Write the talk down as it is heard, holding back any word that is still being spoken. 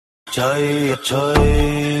追一追，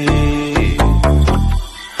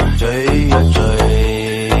追一追。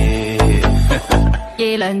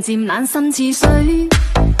夜涼漸冷心似水，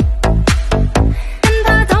跟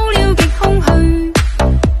他走了極空虛。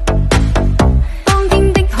當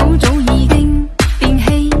天的好早已經變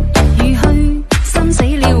氣與虛，心死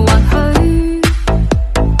了或許，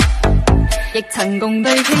亦曾共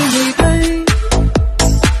對飛與居。